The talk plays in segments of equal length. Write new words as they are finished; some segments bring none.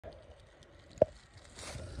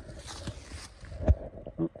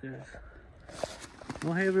Oh, there's.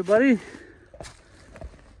 Oh, hey everybody.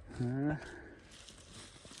 We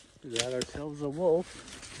got ourselves a wolf.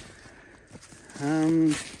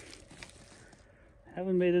 Haven't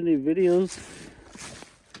made any videos.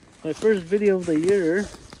 My first video of the year,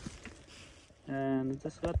 and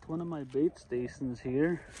just got one of my bait stations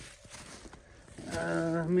here.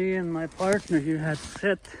 Me and my partner here had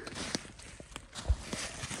set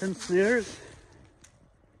 10 snares.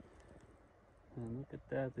 And look at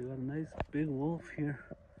that, we got a nice big wolf here.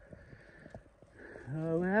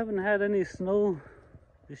 We haven't had any snow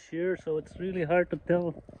this year, so it's really hard to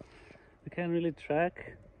tell. We can't really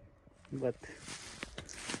track, but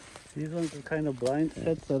these ones are kind of blind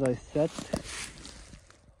sets that I set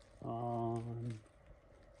on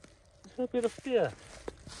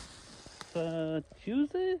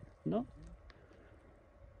Tuesday? No,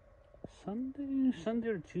 Sunday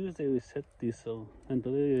or Tuesday we set these. So, and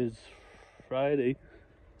today is Friday,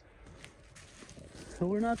 so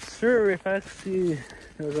we're not sure if actually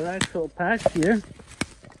there's an actual pack here.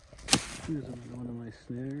 Here's another one of my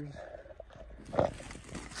snares.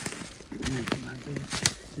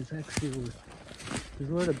 This is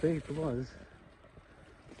where the bait was.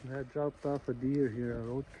 I had dropped off a deer here, a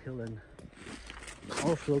roadkill, and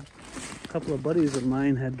also a couple of buddies of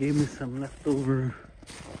mine had gave me some leftover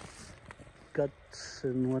guts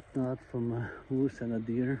and whatnot from a moose and a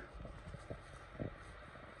deer.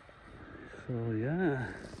 So yeah,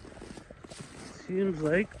 seems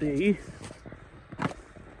like they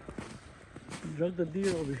drug the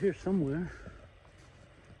deer over here somewhere.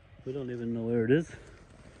 We don't even know where it is.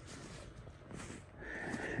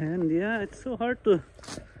 And yeah, it's so hard to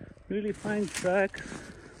really find tracks.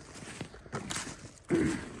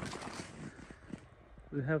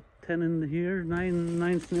 We have 10 in here,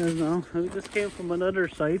 nine snares now. We just came from another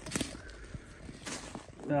site.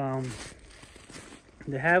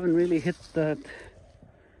 They haven't really hit that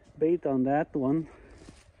bait on that one.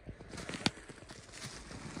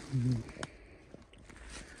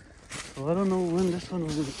 So I don't know when this one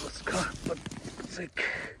was caught, but it's like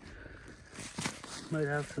might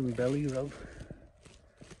have some belly rub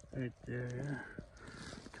right there. Yeah,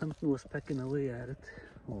 something was pecking away at it.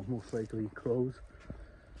 Well, most likely crows.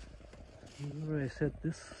 Where I set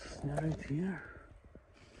this snare right here.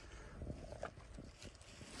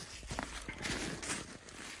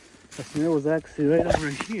 The snare was actually right over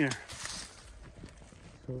here,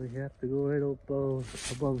 so we have to go right above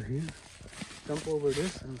here, jump over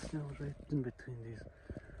this, and the snare was right in between these.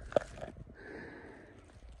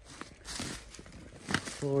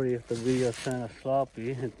 Sorry if the video is kind of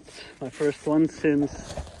sloppy. It's my first one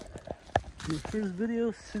since my first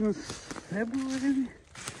video since February,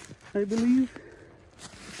 I believe.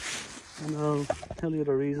 And I'll tell you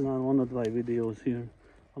the reason on one of my videos here.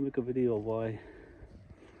 I'll make a video of why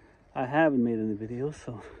I haven't made any videos,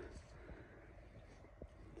 so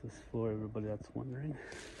just for everybody that's wondering.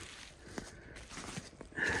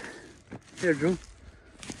 Here, Drew.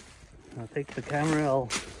 I'll take the camera, I'll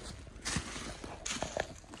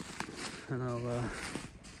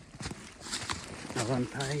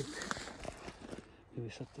untie it. Maybe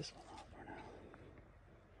set this one off for now.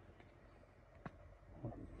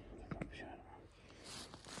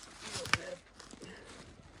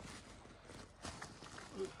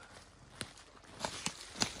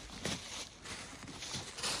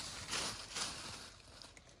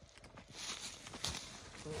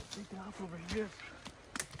 So I'll take it off over here.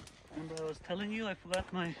 Remember I was telling you I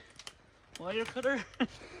forgot my wire cutter?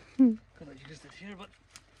 Could have used it here, but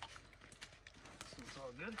it's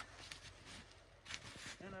all good.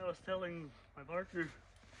 And I was telling my partner,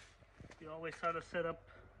 you always try to set up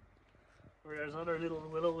where there's other little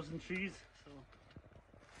willows and trees. So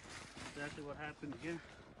exactly what happened here.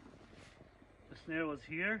 The snare was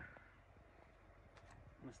here.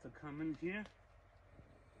 Must have come in here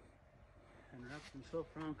and wrapped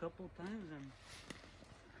himself around a couple of times, and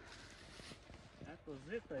that was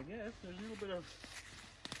it, I guess. There's a little bit of,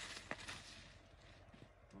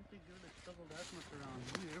 I don't think really struggled that much around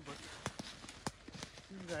here, but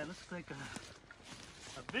this guy looks like a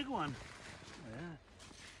big one. Yeah.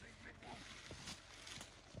 Big one.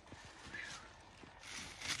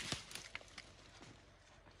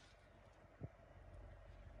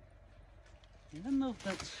 I don't know if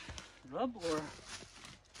that's rub or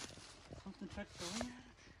something checked away at it.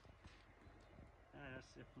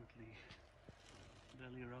 That's definitely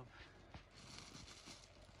belly rub.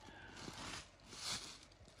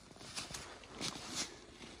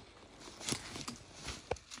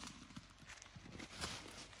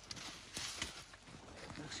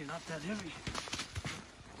 Actually not that heavy.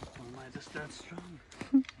 Or am I just that strong?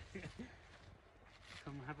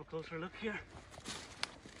 Come a closer look here.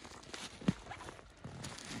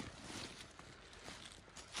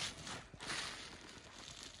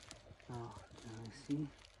 Oh, can I see?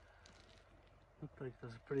 Looked like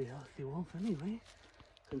there's a pretty healthy wolf anyway,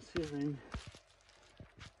 considering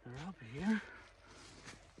they're up here.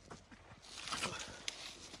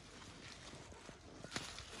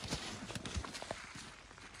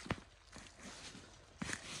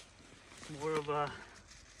 More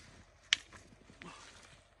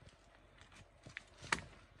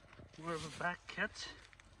of a back catch.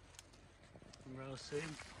 Remember I was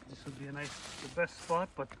saying this would be the best spot,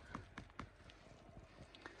 but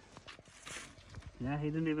yeah, he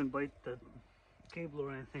didn't even bite the cable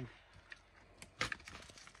or anything.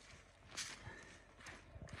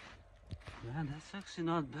 Man, that's actually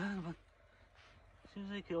not bad, but seems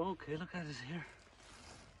like okay. Look at his hair.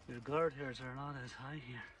 Your guard hairs are not as high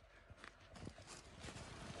here.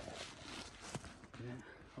 Yeah.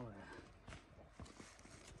 Oh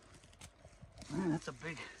yeah. Man, that's a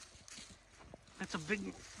big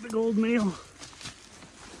old male.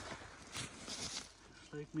 Just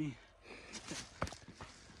like me.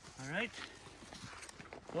 All right.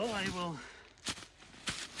 Well, I will.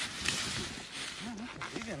 Man, that's a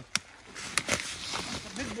big one. That's a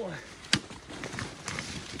big boy.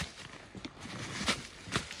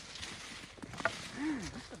 Man,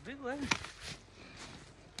 that's a big one.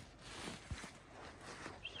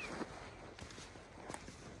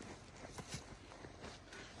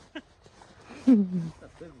 That's a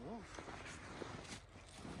big wolf.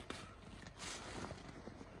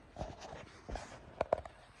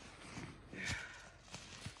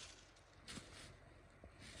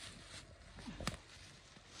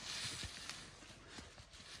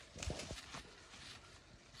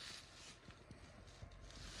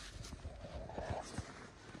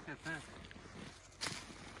 Look at that.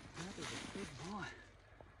 That is a big boy.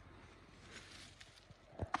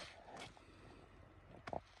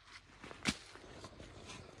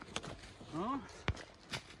 Well,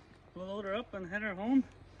 we'll load her up and head her home.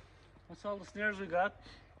 That's all the snares we got.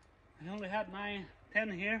 We only had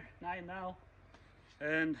 10 here, 9 now,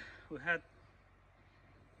 and we have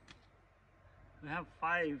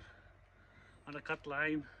 5 on the cut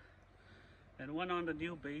line, and 1 on the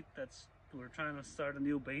new bait. We're trying to start a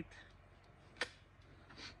new bait,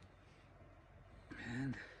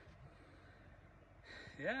 and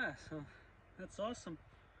yeah, so that's awesome.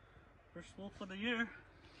 First wolf of the year.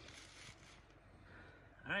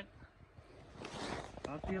 All right,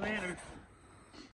 talk to you later.